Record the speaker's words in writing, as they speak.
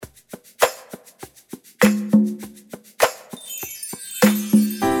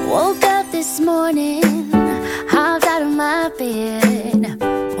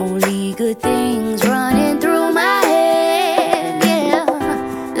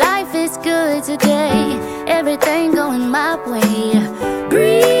it today. Everything going my way.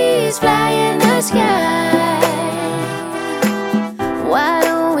 Breeze fly in the sky. Why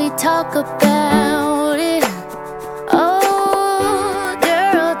don't we talk about it? Oh,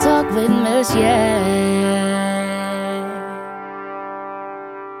 girl, talk with Miss Yak.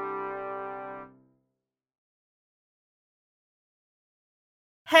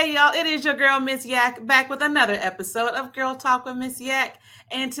 Hey y'all, it is your girl Miss Yak back with another episode of Girl Talk with Miss Yak.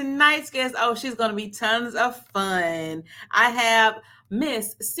 And tonight's guest, she's going to be tons of fun. I have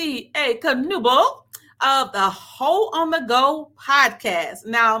Miss C.A. Knuble of the Hoe on the Go podcast.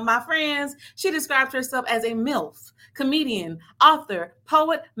 Now, my friends, she describes herself as a MILF, comedian, author,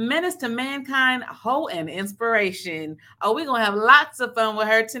 poet, menace to mankind, hoe, and inspiration. Oh, we're going to have lots of fun with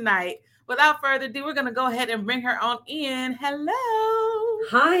her tonight. Without further ado, we're going to go ahead and bring her on in. Hello.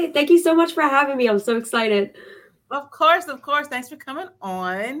 Hi. Thank you so much for having me. I'm so excited. Of course. Thanks for coming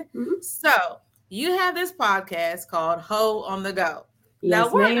on. Mm-hmm. So, you have this podcast called Hoe on the Go. Yes, now,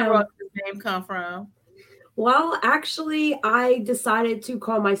 where in the world did this name come from? Well, actually, I decided to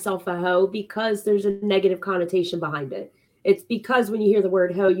call myself a hoe because there's a negative connotation behind it. It's because when you hear the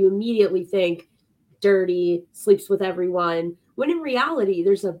word hoe, you immediately think dirty, sleeps with everyone. When in reality,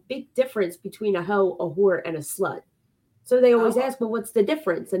 there's a big difference between a hoe, a whore, and a slut. So they always ask, well, what's the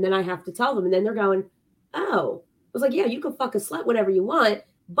difference? And then I have to tell them. And then they're going, oh. I was like, yeah, you can fuck a slut whenever you want,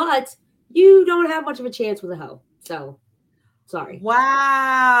 but you don't have much of a chance with a hoe. So, sorry.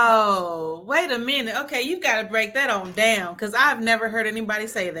 Wow. Wait a minute. Okay, you've got to break that on down because I've never heard anybody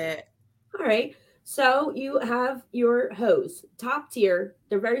say that. All right. So you have your hoes, top tier.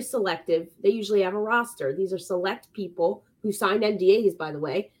 They're very selective. They usually have a roster. These are select people who sign NDAs, by the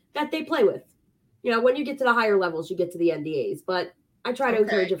way, that they play with. You know, when you get to the higher levels, you get to the NDAs. But I try to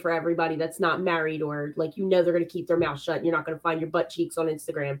encourage it for everybody that's not married or like, you know, they're going to keep their mouth shut. And you're not going to find your butt cheeks on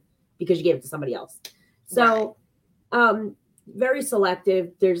Instagram because you gave it to somebody else. So, very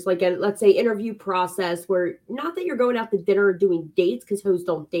selective. There's like a, let's say, interview process where not that you're going out to dinner or doing dates because hoes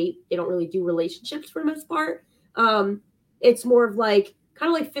don't date. They don't really do relationships for the most part. It's more of like,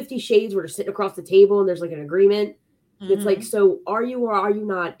 kind of like 50 Shades where they're sitting across the table and there's like an agreement. Mm-hmm. It's like, so are you or are you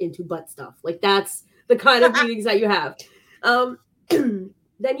not into butt stuff? Like that's the kind of meetings that you have.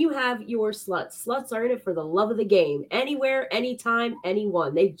 Then you have your sluts. Sluts are in it for the love of the game. Anywhere, anytime,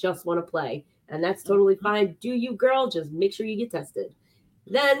 anyone. They just want to play. And that's totally fine. Do you, girl? Just make sure you get tested.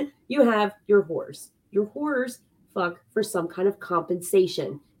 Then you have your whores. Your whores fuck for some kind of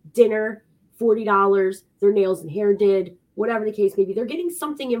compensation. Dinner, $40, their nails and hair did, whatever the case may be. They're getting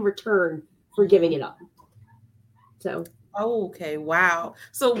something in return for giving it up. So. Okay, wow.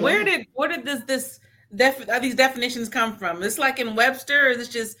 So where did these definitions come from? It's like in Webster, or is this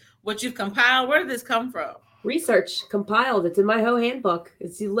just what you've compiled? Where did this come from? Research compiled. It's in my hoe handbook.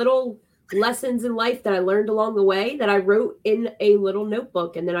 It's the little lessons in life that I learned along the way that I wrote in a little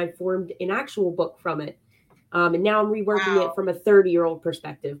notebook, and then I formed an actual book from it. And now I'm reworking it from a 30-year-old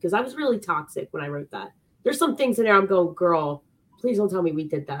perspective because I was really toxic when I wrote that. There's some things in there I'm going, girl, please don't tell me we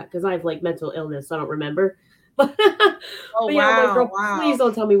did that because I have like mental illness. So I don't remember. But yeah, I'm like, girl, please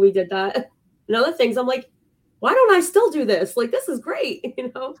don't tell me we did that. And other things, I'm like, why don't I still do this? Like, this is great,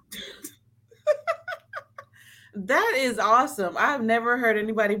 you know? That is awesome. I've never heard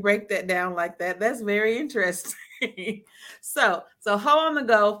anybody break that down like that. That's very interesting. So Hoe on the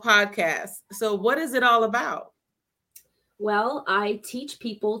Go podcast. So what is it all about? Well, I teach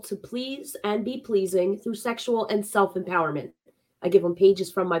people to please and be pleasing through sexual and self-empowerment. I give them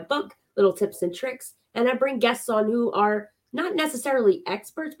pages from my book, little tips and tricks, and I bring guests on who are not necessarily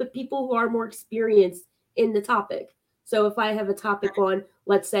experts, but people who are more experienced in the topic. So if I have a topic on,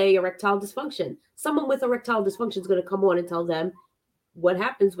 let's say, erectile dysfunction, someone with erectile dysfunction is going to come on and tell them what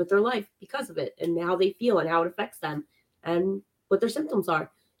happens with their life because of it and how they feel and how it affects them and what their symptoms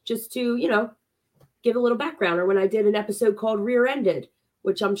are, just to, you know, give a little background. Or when I did an episode called Rear-Ended,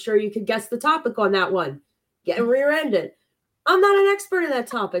 which I'm sure you could guess the topic on that one, getting rear-ended. I'm not an expert in that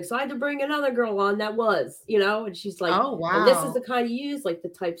topic, so I had to bring another girl on that was, you know, and she's like, oh, wow. And this is the kind you use, like the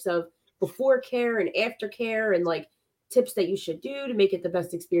types of before care and after care and like tips that you should do to make it the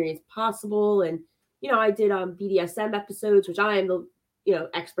best experience possible. And, you know, I did BDSM episodes, which I am the, you know,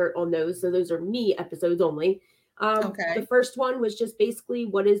 expert on those. So those are me episodes only. The first one was just basically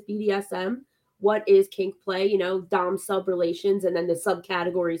what is BDSM, what is kink play, you know, dom sub relations, and then the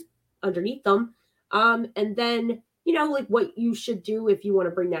subcategories underneath them. And then, you know, like what you should do if you want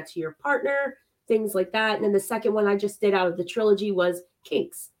to bring that to your partner, things like that. And then the second one I just did out of the trilogy was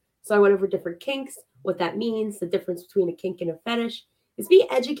kinks. So I went over different kinks, what that means, the difference between a kink and a fetish. Is me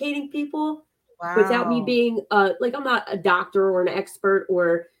educating people without me being like, I'm not a doctor or an expert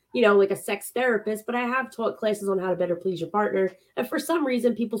or, like a sex therapist, but I have taught classes on how to better please your partner. And for some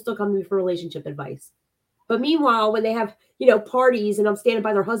reason, people still come to me for relationship advice. But meanwhile, when they have, parties and I'm standing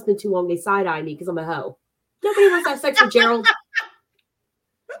by their husband too long, they side-eye me because I'm a hoe. Nobody wants to have sex with Gerald.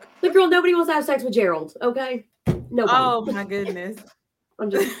 Nobody wants to have sex with Gerald, okay? Nobody. Oh, my goodness. I'm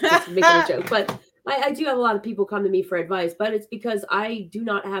just making a joke. But I do have a lot of people come to me for advice, but it's because I do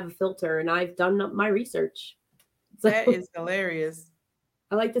not have a filter and I've done my research. So, that is hilarious.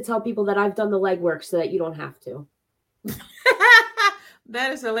 I like to tell people that I've done the legwork so that you don't have to.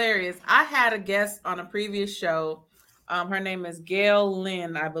 That is hilarious. I had a guest on a previous show. Her name is Gail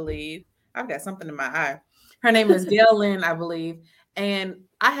Lynn, I believe. I've got something in my eye. Her name is Gail Lynn, I believe. And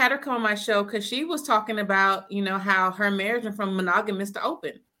I had her come on my show because she was talking about, how her marriage went from monogamous to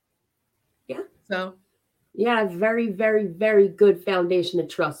open. Yeah. So. Yeah, very, very, very good foundation of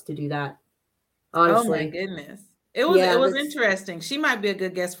trust to do that. Honestly. Oh my goodness. It was interesting. She might be a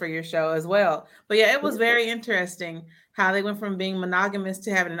good guest for your show as well. But yeah, it was very interesting how they went from being monogamous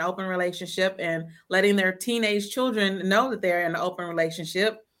to having an open relationship and letting their teenage children know that they're in an open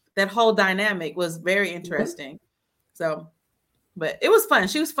relationship. That whole dynamic was very interesting. So, but it was fun.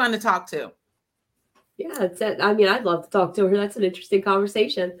 She was fun to talk to. Yeah, I'd love to talk to her. That's an interesting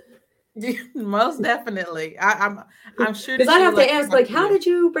conversation. Most definitely. I'm sure because I'd have to ask, like, how did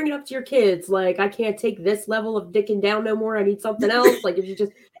you bring it up to your kids? Like, I can't take this level of dicking down no more. I need something else. Like, if you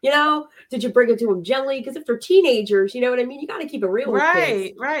just, did you bring it to them gently? Because if they're teenagers, you know what I mean? You got to keep it real with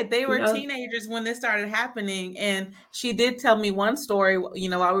kids. Right. They were teenagers when this started happening. And she did tell me one story, while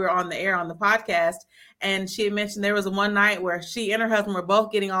we were on the air on the podcast. And she had mentioned there was one night where she and her husband were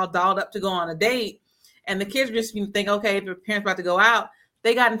both getting all dolled up to go on a date. And the kids just think, okay, if your parents about to go out,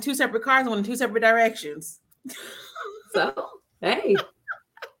 they got in two separate cars and went in two separate directions. So, hey,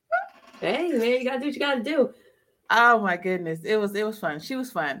 man, you got to do what you got to do. Oh, my goodness. It was fun. She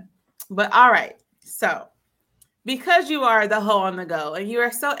was fun. But all right. So, because you are the hoe on the go and you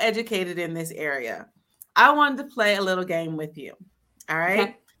are so educated in this area, I wanted to play a little game with you. All right.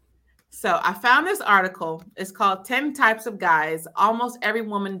 Okay. So, I found this article. It's called 10 Types of Guys Almost Every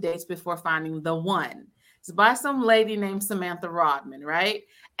Woman Dates Before Finding the One. It's by some lady named Samantha Rodman, right?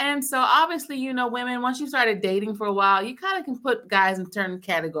 And so obviously, women, once you started dating for a while, you kind of can put guys in certain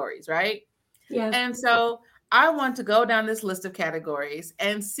categories, right? Yeah. And so I want to go down this list of categories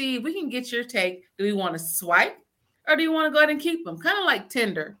and see if we can get your take. Do we want to swipe or do you want to go ahead and keep them? Kind of like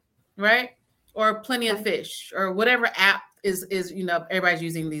Tinder, right? Or Plenty of Fish or whatever app is everybody's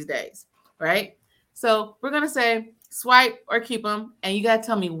using these days, right? So we're going to say swipe or keep them, and you got to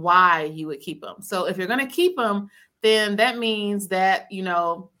tell me why you would keep them. So if you're going to keep them, then that means that,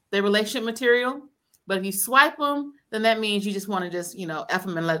 they're relationship material. But if you swipe them, then that means you just want to F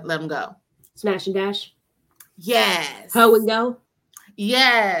them and let them go. Smash and dash. Yes. Hoe and go.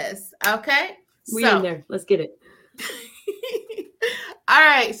 Yes. Okay. We're in there. Let's get it. All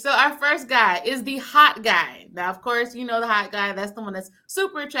right. So our first guy is the hot guy. Now, of course, the hot guy. That's the one that's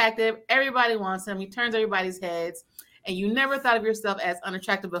super attractive. Everybody wants him. He turns everybody's heads. And you never thought of yourself as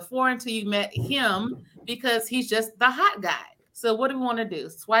unattractive before until you met him because he's just the hot guy. So what do we want to do?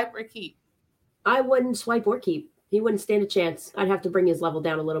 Swipe or keep? I wouldn't swipe or keep. He wouldn't stand a chance. I'd have to bring his level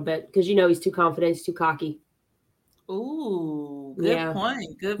down a little bit because he's too confident. He's too cocky. Ooh, good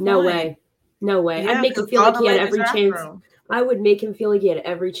point. Good point. No way. Yeah, I'd make him feel like he had every chance. I would make him feel like he had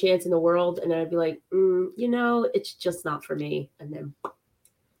every chance in the world. And then I'd be like, it's just not for me. And then.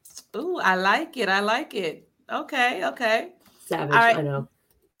 Ooh, I like it. Okay. Savage, right. I know.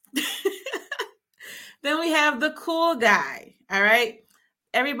 Then we have the cool guy. All right.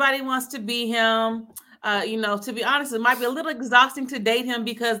 Everybody wants to be him. To be honest, it might be a little exhausting to date him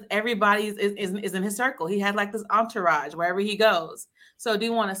because everybody is in his circle. He had like this entourage wherever he goes. So do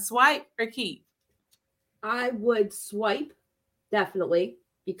you want to swipe or keep? I would swipe, definitely,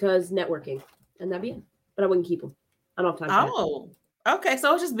 because networking. And that'd be it. But I wouldn't keep him. I don't have time for that. Okay.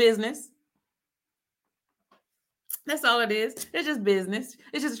 So it's just business. That's all it is. It's just business.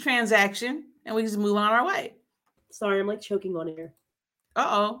 It's just a transaction. And we just move on our way. Sorry, I'm like choking on air.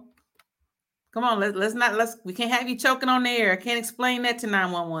 Uh-oh. Come on, we can't have you choking on the air. I can't explain that to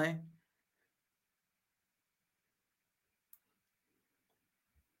 911.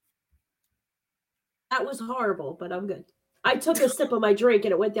 That was horrible, but I'm good. I took a sip of my drink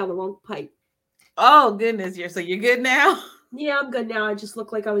and it went down the wrong pipe. Oh, goodness. So you're good now? Yeah, I'm good now. I just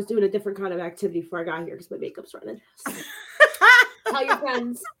looked like I was doing a different kind of activity before I got here because my makeup's running. Tell your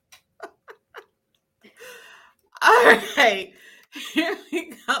friends. All right. Here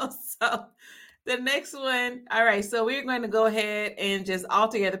we go. So the next one. All right. So we're going to go ahead and just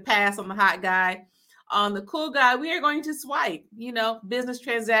altogether pass on the hot guy. On the cool guy, we are going to swipe, business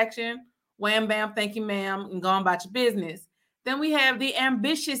transaction, wham, bam, thank you, ma'am, and go on about your business. Then we have the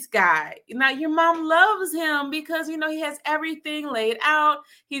ambitious guy. Now, your mom loves him because, he has everything laid out.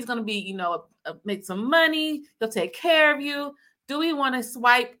 He's going to be, make some money. He'll take care of you. Do we want to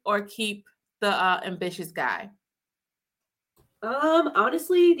swipe or keep the ambitious guy?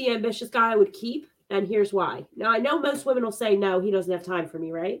 Honestly, the ambitious guy I would keep, and here's why. Now, I know most women will say, no, he doesn't have time for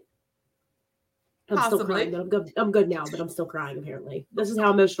me, right? I'm Possibly. still crying, but I'm good now, but I'm still crying, apparently. This is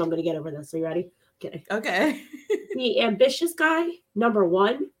how emotional I'm going to get over this. Are you ready? Okay. The ambitious guy, number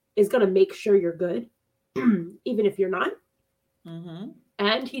one, is going to make sure you're good, even if you're not. Mm-hmm.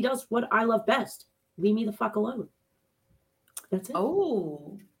 And he does what I love best. Leave me the fuck alone. That's it.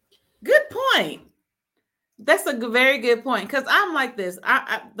 Oh, good point. That's a very good point. Because I'm like this.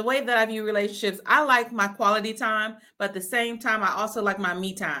 The way that I view relationships, I like my quality time, but at the same time, I also like my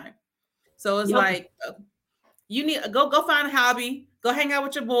me time. So it's like, you need go find a hobby, go hang out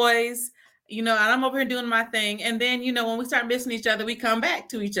with your boys, and I'm over here doing my thing. And then, when we start missing each other, we come back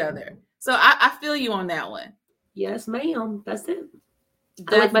to each other. So I feel you on that one. Yes, ma'am. That's it.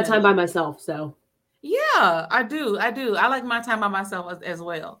 Definitely. I like my time by myself. So yeah, I do. I like my time by myself as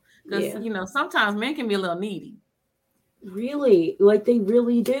well. Because, sometimes men can be a little needy. Really? Like they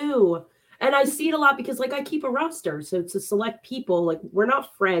really do. And I see it a lot because I keep a roster. So to select people, we're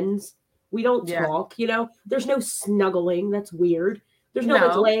not friends. We don't talk, There's no snuggling. That's weird. There's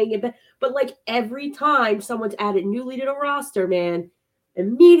no laying in bed. But every time someone's added newly to the roster, man,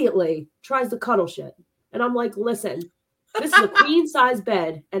 immediately tries to cuddle shit. And I'm like, listen, this is a queen size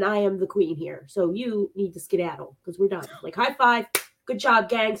bed and I am the queen here. So you need to skedaddle because we're done. High five. Good job,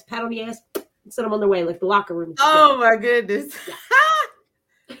 gangs. Pat on the ass. Send them on their way, the locker room. Oh my goodness.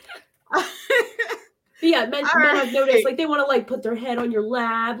 Yeah, men I've noticed, they want to, put their head on your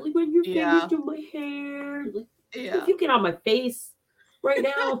lap, when your fingers do my hair. If you get on my face right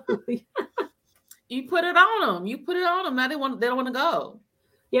now. You put it on them. Now they don't want to go.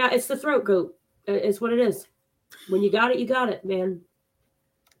 Yeah, it's the throat goat. It's what it is. When you got it, man.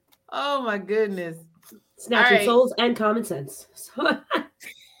 Oh my goodness. Snatching souls and common sense. All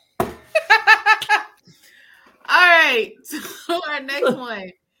right. So our next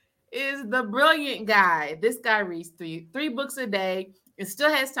one is the brilliant guy. This guy reads three books a day and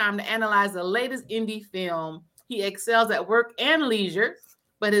still has time to analyze the latest indie film. He excels at work and leisure,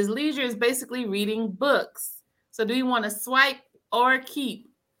 but his leisure is basically reading books. So do you want to swipe or keep?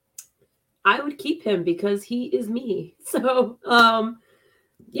 I would keep him because he is me. So,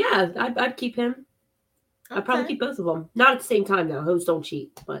 yeah, I'd keep him. Okay. I'd probably keep both of them. Not at the same time, though. Hoes don't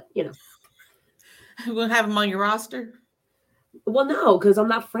cheat, but, You're going to have him on your roster? Well, no, because I'm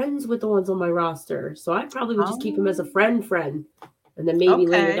not friends with the ones on my roster. So I probably would just keep him as a friend. And then maybe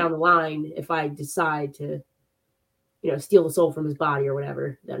later down the line, if I decide to, steal the soul from his body or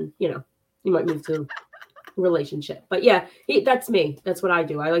whatever, then, he might move to a relationship. But yeah, that's me. That's what I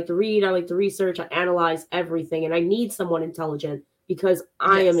do. I like to read. I like to research. I analyze everything. And I need someone intelligent because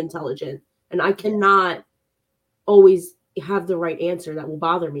I am intelligent. And I cannot always have the right answer that will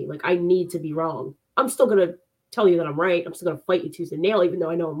bother me. I need to be wrong. I'm still going to tell you that I'm right. I'm still going to fight you tooth and nail, even though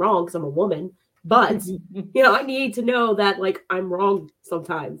I know I'm wrong because I'm a woman. But, I need to know that, I'm wrong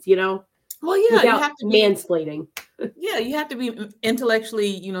sometimes, Well, yeah, you have to be mansplaining. Yeah, you have to be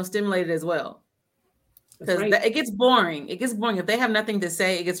intellectually, stimulated as well. Because it gets boring. It gets boring. If they have nothing to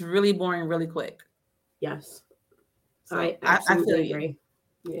say, it gets really boring really quick. Yes. So I absolutely agree.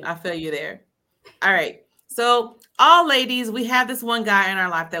 Yeah. I feel you there. All right. So all ladies, we have this one guy in our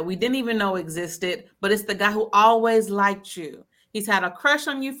life that we didn't even know existed, but it's the guy who always liked you. He's had a crush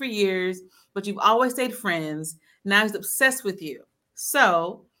on you for years, but you've always stayed friends. Now he's obsessed with you.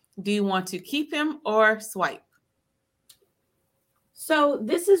 So do you want to keep him or swipe? So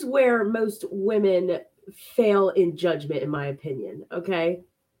this is where most women fail in judgment, in my opinion. Okay.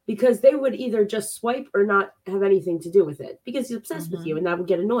 Because they would either just swipe or not have anything to do with it because he's obsessed with you and that would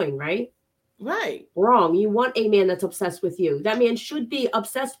get annoying, right? Right. Wrong. You want a man that's obsessed with you. That man should be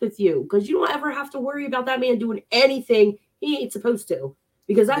obsessed with you because you don't ever have to worry about that man doing anything he ain't supposed to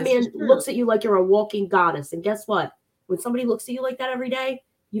because that man looks at you like you're a walking goddess. And guess what? When somebody looks at you like that every day,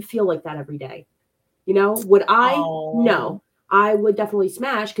 you feel like that every day. Would I? No. I would definitely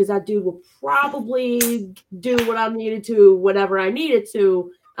smash because that dude will probably do what I needed to, whatever I needed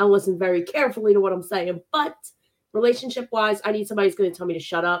to, and listen very carefully to what I'm saying. But relationship-wise, I need somebody who's going to tell me to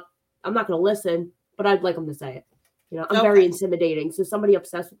shut up. I'm not going to listen, but I'd like them to say it. I'm very intimidating. So somebody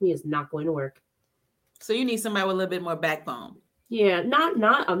obsessed with me is not going to work. So you need somebody with a little bit more backbone. Yeah, I'm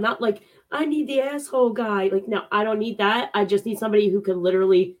not I need the asshole guy. No, I don't need that. I just need somebody who can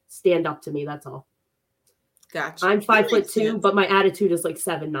literally stand up to me. That's all. Gotcha. I'm That 5'2", makes sense. but my attitude is like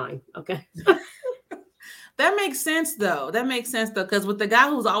 7'9". Okay. That makes sense though. Because with the guy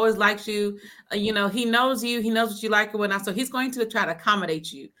who's always liked you, he knows you, he knows what you like or whatnot. So he's going to try to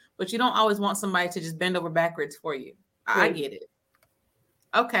accommodate you, but you don't always want somebody to just bend over backwards for you. I Right. get it.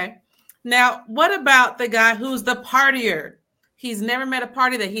 Okay. Now, what about the guy who's the partier? He's never met a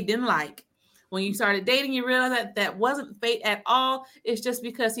party that he didn't like. When you started dating, you realize that wasn't fate at all. It's just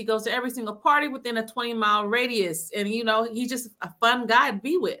because he goes to every single party within a 20-mile radius. And, he's just a fun guy to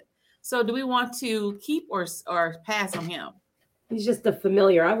be with. So do we want to keep or pass on him? He's just a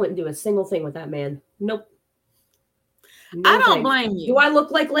familiar. I wouldn't do a single thing with that man. Nope. No I don't thanks. blame you. Do I look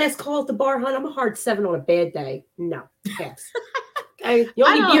like last call at the bar, hon? I'm a hard 7 on a bad day. No. Pass. Okay. You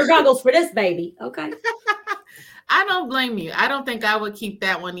don't need beer goggles for this, baby. Okay. I don't blame you. I don't think I would keep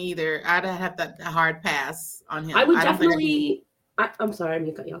that one either. I'd have a hard pass on him. I would definitely. I'm sorry, I'm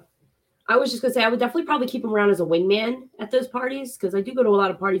going to cut you off. I was just going to say, I would definitely probably keep him around as a wingman at those parties, because I do go to a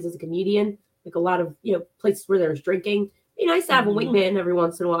lot of parties as a comedian, like a lot of, places where there's drinking. It'd be nice to have a wingman every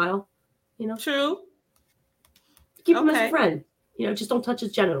once in a while, True. Keep him as a friend. Just don't touch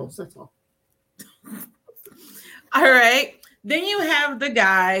his genitals. That's all. All right. Then you have the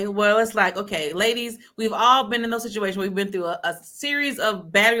guy. Well, it's like, okay, ladies, we've all been in those situations. We've been through a series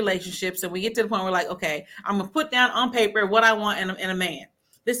of bad relationships, and we get to the point where we're like, okay, I'm going to put down on paper what I want in a man.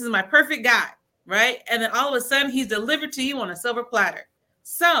 This is my perfect guy, right? And then all of a sudden, he's delivered to you on a silver platter.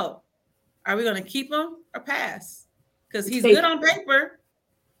 So, are we going to keep him or pass? Because he's good on paper.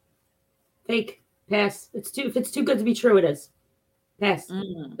 Fake. Pass. If it's too good to be true, it is. Pass.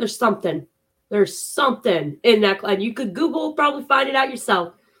 There's something in that. And you could Google, probably find it out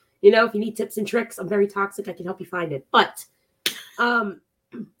yourself. If you need tips and tricks, I'm very toxic. I can help you find it. But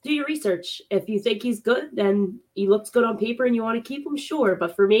do your research. If you think he's good, then he looks good on paper and you want to keep him, sure.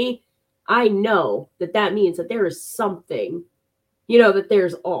 But for me, I know that means that there is something, that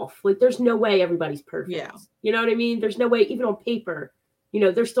there's off. Like, there's no way everybody's perfect. Yeah. You know what I mean? There's no way, even on paper,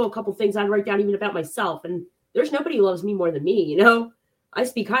 there's still a couple things I'd write down even about myself. And there's nobody who loves me more than me, I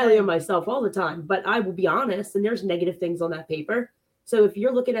speak highly of myself all the time, but I will be honest, and there's negative things on that paper. So if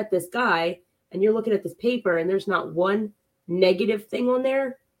you're looking at this guy and you're looking at this paper and there's not one negative thing on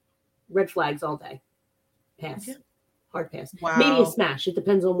there, red flags all day. Pass. Yeah. Hard pass. Wow. Maybe a smash. It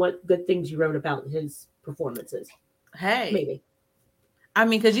depends on what good things you wrote about his performances. Hey. Maybe. I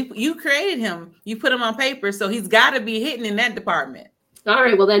mean, because you created him. You put him on paper, so he's got to be hitting in that department. All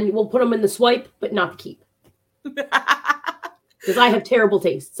right, well, then we'll put him in the swipe, but not the keep. Because I have terrible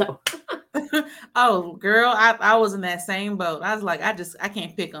taste, so. Oh, girl, I was in that same boat. I was like, I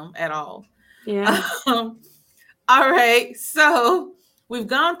can't pick them at all. Yeah. All right, so we've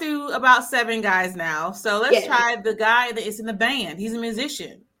gone through about 7 guys now. So let's try the guy that is in the band. He's a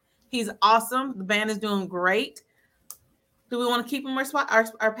musician. He's awesome. The band is doing great. Do we want to keep him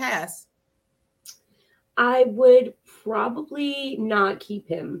or pass? I would probably not keep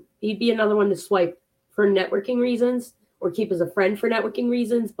him. He'd be another one to swipe for networking reasons, or keep as a friend for networking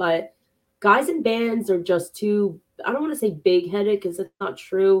reasons. But guys in bands are just too, I don't want to say big-headed, because it's not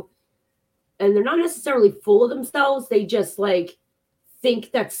true. And they're not necessarily full of themselves. They just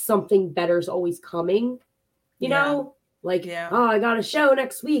think that something better is always coming, you know? Oh, I got a show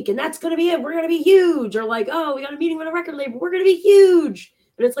next week and that's going to be it. We're going to be huge. Or oh, we got a meeting with a record label. We're going to be huge.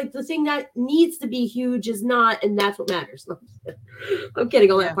 And it's the thing that needs to be huge is not, and that's what matters. I'm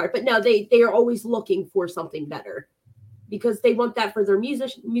kidding on that part. But no, they are always looking for something better, because they want that for their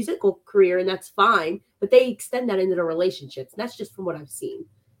musical career, and that's fine. But they extend that into their relationships. And that's just from what I've seen.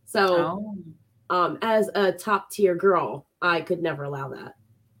 So as a top tier girl, I could never allow that.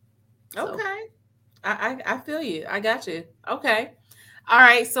 So. Okay. I feel you. I got you. Okay. All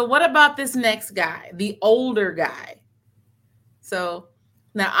right. So what about this next guy, the older guy? So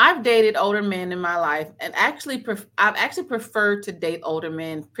now I've dated older men in my life, and I've actually preferred to date older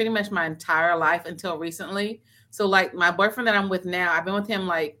men pretty much my entire life until recently. So my boyfriend that I'm with now, I've been with him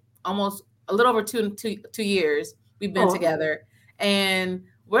almost a little over two years. We've been together, and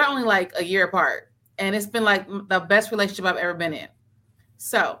we're only a year apart, and it's been the best relationship I've ever been in.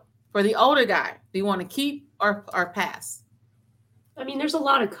 So for the older guy, do you want to keep or pass? I mean, there's a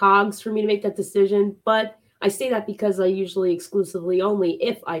lot of cogs for me to make that decision, but I say that because I usually exclusively only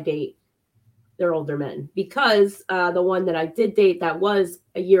if I date they're older men, because the one that I did date that was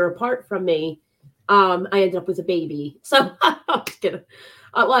a year apart from me, I ended up with a baby. So I'm just kidding.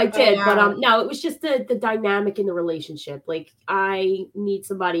 Well, I did, but no, it was just the dynamic in the relationship. I need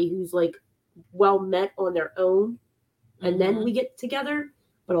somebody who's well met on their own, and then we get together.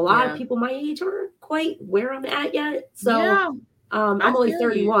 But a lot of people my age aren't quite where I'm at yet. So I'm only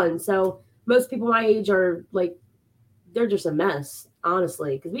 31. So most people my age are like, they're just a mess,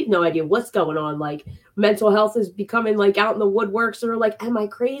 honestly, because we have no idea what's going on. Like, mental health is becoming like out in the woodworks, or like, am I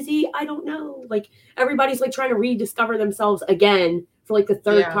crazy? I don't know. Like, everybody's like trying to rediscover themselves again for like the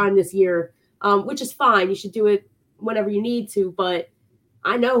third time this year, which is fine. You should do it whenever you need to, but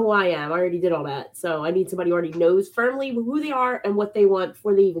I know who I am. I already did all that. So I need somebody who already knows firmly who they are and what they want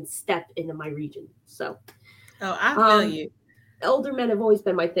before they even step into my region. So, I feel you. Older men have always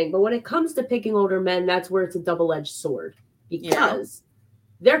been my thing, but when it comes to picking older men, that's where it's a double-edged sword, because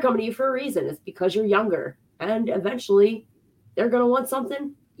they're coming to you for a reason. It's because you're younger, and eventually they're going to want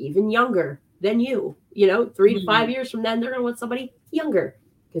something even younger than you. 3 to 5 years from then, they're going to want somebody younger,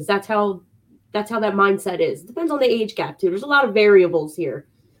 because that's how that mindset is. It depends on the age gap too. There's a lot of variables here.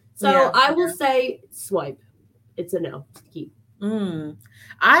 So I will say swipe. It's a no. Keep.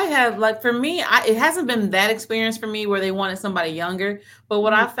 I have, like, for me, it hasn't been that experience for me where they wanted somebody younger. But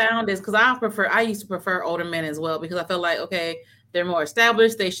what I found is, because I used to prefer older men as well, because I feel like, okay, they're more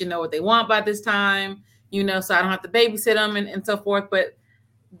established. They should know what they want by this time, so I don't have to babysit them and so forth. But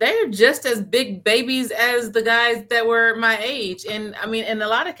they're just as big babies as the guys that were my age. And I mean, in a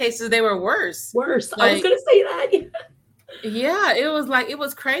lot of cases, they were worse. I was going to say that. Yeah, it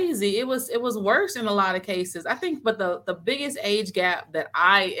was crazy. It was worse in a lot of cases, I think. But the biggest age gap that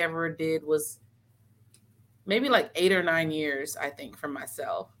I ever did was maybe like 8 or 9 years, I think, for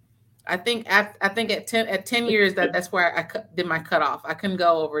myself. I think at 10 years, that's where I did my cutoff. I couldn't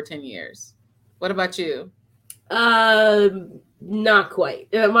go over 10 years. What about you? Not quite.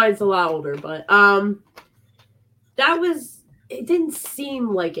 Mine's a lot older, but it didn't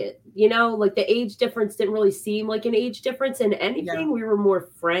seem like it, like the age difference didn't really seem like an age difference in anything. We were more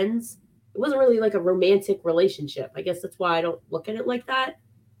friends. It wasn't really like a romantic relationship. I guess that's why I don't look at it like that.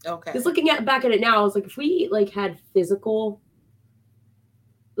 Okay. Because looking back at it now, I was like, if we like had physical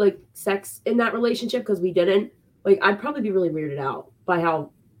like sex in that relationship, because we didn't, like, I'd probably be really weirded out by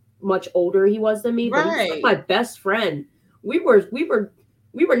how much older he was than me. But he was like my best friend. We were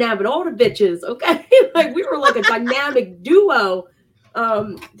nabbing all the bitches, okay? Like, we were like a dynamic duo,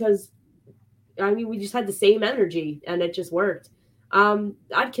 because I mean, we just had the same energy, and it just worked.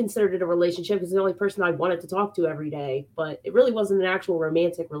 I'd considered it a relationship because it's the only person I wanted to talk to every day, but it really wasn't an actual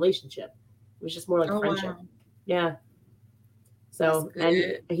romantic relationship. It was just more like friendship. Wow. Yeah. So,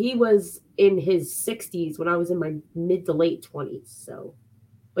 and he was in his 60s when I was in my mid to late 20s. So,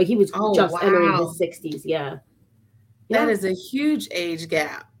 like, he was just entering his 60s. Yeah. That is a huge age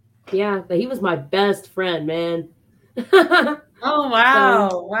gap. Yeah, but he was my best friend, man. Oh, wow.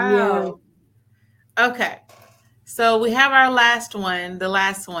 Wow. Yeah. Okay. So we have our last one, the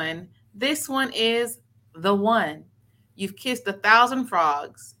last one. This one is the one. You've kissed 1,000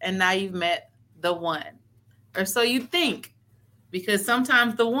 frogs, and now you've met the one. Or so you think, because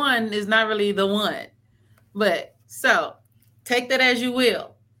sometimes the one is not really the one. But so take that as you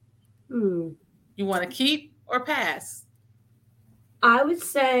will. You want to keep or pass? I would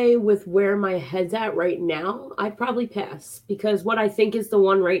say, with where my head's at right now, I'd probably pass, because what I think is the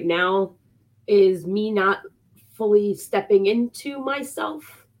one right now is me not fully stepping into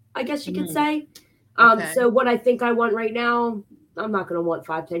myself, I guess you could say. So what I think I want right now, I'm not going to want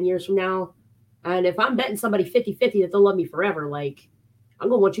 5-10 years from now. And if I'm betting somebody 50-50 that they'll love me forever, like, I'm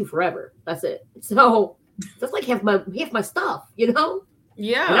going to want you forever. That's it. So that's like half my stuff,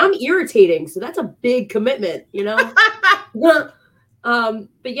 Yeah. And I'm irritating. So that's a big commitment, But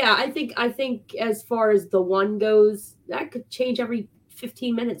yeah, I think as far as the one goes, that could change every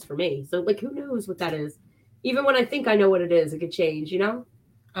 15 minutes for me. So, like, who knows what that is? Even when I think I know what it is, it could change,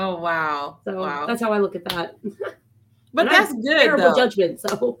 Oh, wow. So that's how I look at that. But that's good, terrible judgment.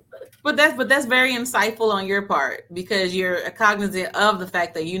 So, but that's very insightful on your part, because you're cognizant of the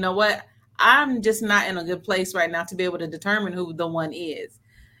fact that, you know what, I'm just not in a good place right now to be able to determine who the one is.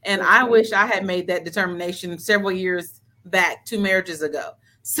 And I wish I had made that determination several years back, 2 marriages ago.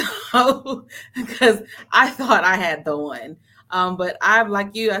 So, because I thought I had the one. But I'm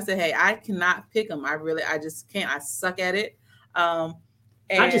like you, I said, hey, I cannot pick them. I just can't. I suck at it. And,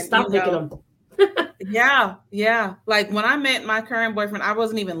 I just stopped picking them. Yeah. Like, when I met my current boyfriend, I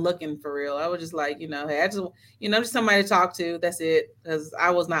wasn't even looking for real. I was just like, hey, I just, just somebody to talk to. That's it. Because I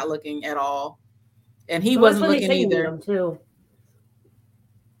was not looking at all. And he wasn't looking either.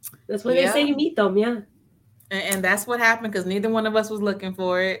 That's when they say you meet them. Yeah. And that's what happened, because neither one of us was looking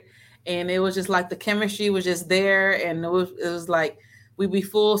for it. And it was just like the chemistry was just there. And it was like, we'd be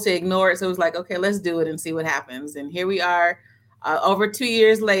fools to ignore it. So it was like, okay, let's do it and see what happens. And here we are, over 2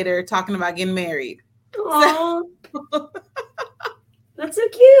 years later, talking about getting married. Oh, that's so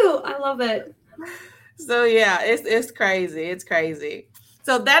cute. I love it. So yeah, it's crazy. It's crazy.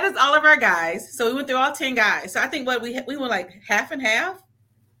 So that is all of our guys. So we went through all 10 guys. So I think what we were like half and half.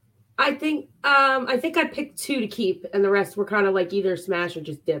 I think I picked 2 to keep, and the rest were kind of like either smash or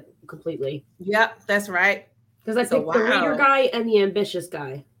just dip completely. Yep, that's right. Because I picked the reader guy and the ambitious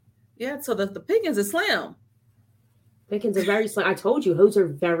guy. Yeah, so the pickings is slim. Pickings are very slim. I told you, hoes are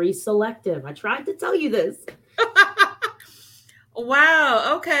very selective. I tried to tell you this.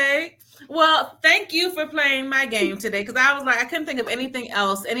 Wow. Okay. Well, thank you for playing my game today, because I was like, I couldn't think of anybody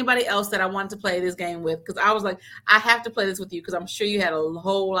else that I wanted to play this game with, because I was like, I have to play this with you, because I'm sure you had a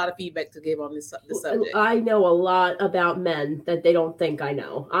whole lot of feedback to give on this subject. I know a lot about men that they don't think I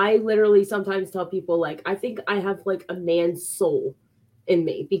know. I literally sometimes tell people, like, I think I have like a man's soul in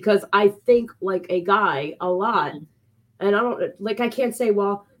me, because I think like a guy a lot. And I can't say,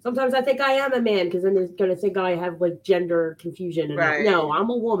 well, sometimes I think I am a man, because then they're going to think I have like gender confusion. And right. No, I'm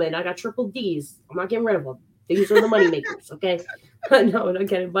a woman. I got triple D's. I'm not getting rid of them. These are the money makers. Okay. No, I'm not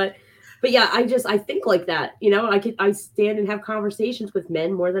kidding. But yeah, I think like that. You know, I stand and have conversations with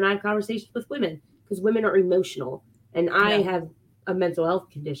men more than I have conversations with women, because women are emotional, and I have a mental health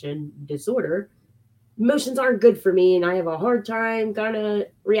disorder. Emotions aren't good for me, and I have a hard time gonna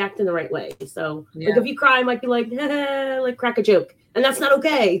react in the right way. So like if you cry, I might be like, like crack a joke, and that's not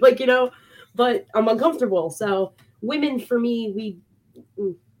okay. Like, you know, but I'm uncomfortable. So women, for me,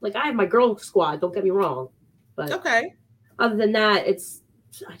 I have my girl squad, don't get me wrong. But okay. Other than that, I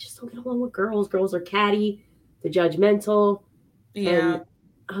just don't get along with girls. Girls are catty, they're judgmental. Yeah. And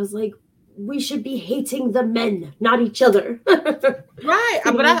I was like, we should be hating the men, not each other. Right.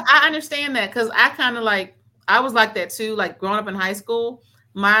 But I understand that, because I was like that too. Like growing up in high school,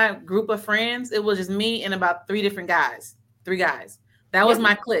 my group of friends, it was just me and about 3 guys. That was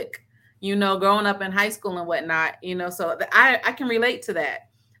my clique, you know, growing up in high school and whatnot, you know, so I can relate to that.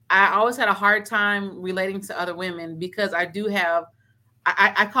 I always had a hard time relating to other women, because I do have,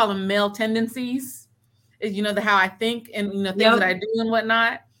 I call them male tendencies, you know, how I think and, you know, things that I do and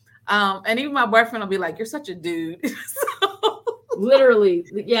whatnot. And even my boyfriend will be like, you're such a dude. Literally.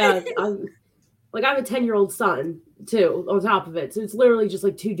 Yeah. I have a 10-year-old son too, on top of it. So it's literally just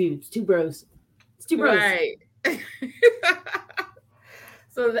like 2 dudes, 2 bros. It's 2 bros. Right.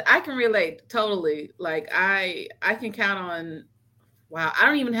 So I can relate totally. Like I can count on, wow, I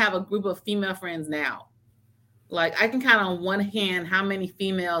don't even have a group of female friends now. Like I can count on one hand how many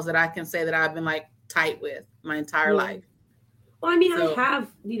females that I can say that I've been like tight with my entire life. Well, I mean, I have,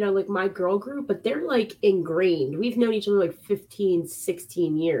 you know, like my girl group, but they're like ingrained. We've known each other like 15,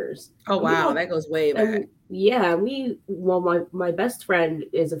 16 years. Oh, wow. That goes way back. Yeah. My best friend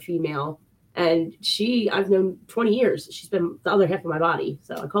is a female, and I've known 20 years. She's been the other half of my body.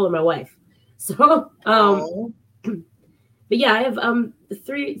 So I call her my wife. So, but yeah, I have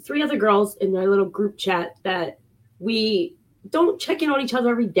three other girls in my little group chat that we don't check in on each other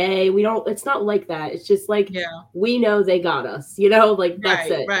every day. It's not like that. It's just like, we know they got us, you know, like that's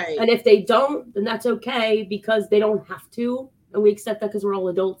it. Right. And if they don't, then that's okay, because they don't have to. And we accept that, because we're all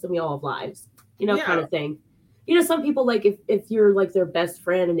adults and we all have lives, you know, kind of thing. You know, some people, like if you're like their best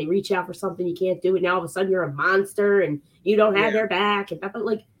friend and they reach out for something, you can't do it. Now all of a sudden you're a monster and you don't have their back. And but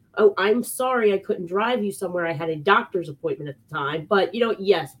like, oh, I'm sorry, I couldn't drive you somewhere. I had a doctor's appointment at the time. But, you know,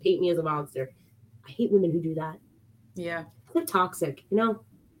 yes, paint me as a monster. I hate women who do that. Yeah. They're toxic, you know?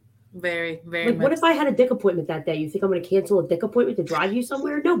 Very, very like, much. What if I had a dick appointment that day? You think I'm going to cancel a dick appointment to drive you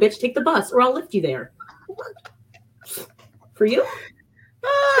somewhere? No, bitch, take the bus or I'll lift you there. For you?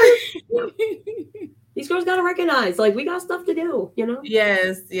 These girls got to recognize, like, we got stuff to do, you know?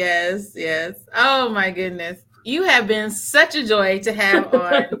 Yes. Oh, my goodness. You have been such a joy to have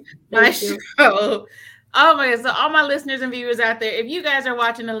on my show. Oh my God. So all my listeners and viewers out there, if you guys are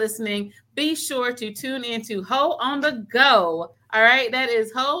watching and listening, be sure to tune into Ho on the Go. All right. That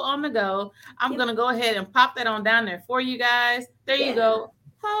is Ho on the Go. I'm going to go ahead and pop that on down there for you guys. There you go.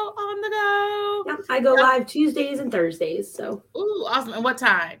 Ho on the Go. Yep. I go live Tuesdays and Thursdays. So. Ooh, awesome. And what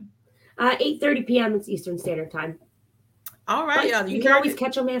time? 8:30 p.m. It's Eastern Standard Time. All right, y'all. You can always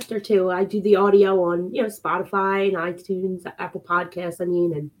catch them after too. I do the audio on, you know, Spotify and iTunes, Apple Podcasts,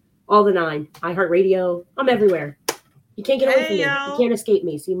 and all the 9. iHeartRadio. I'm everywhere. You can't get away from me. You can't escape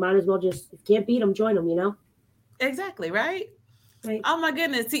me. So you might as well just, if you can't beat them, join them, you know? Exactly, right? Oh my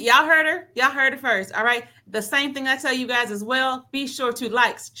goodness. See, y'all heard her. Y'all heard it first. All right. The same thing I tell you guys as well. Be sure to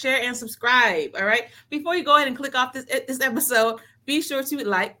like, share, and subscribe. All right. Before you go ahead and click off this episode, be sure to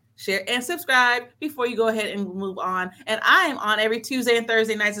like, share, and subscribe before you go ahead and move on. And I am on every Tuesday and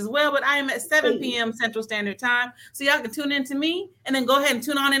Thursday nights as well, but I am at 7 p.m. Central Standard Time. So y'all can tune in to me and then go ahead and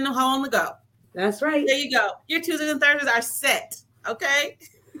tune on in the Ho on the Go. That's right. There you go. Your Tuesdays and Thursdays are set. Okay.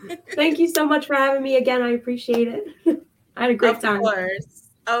 Thank you so much for having me again. I appreciate it. I had a great time.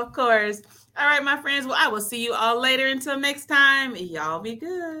 Of course. All right, my friends. Well, I will see you all later. Until next time, y'all be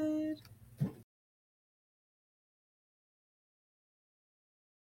good.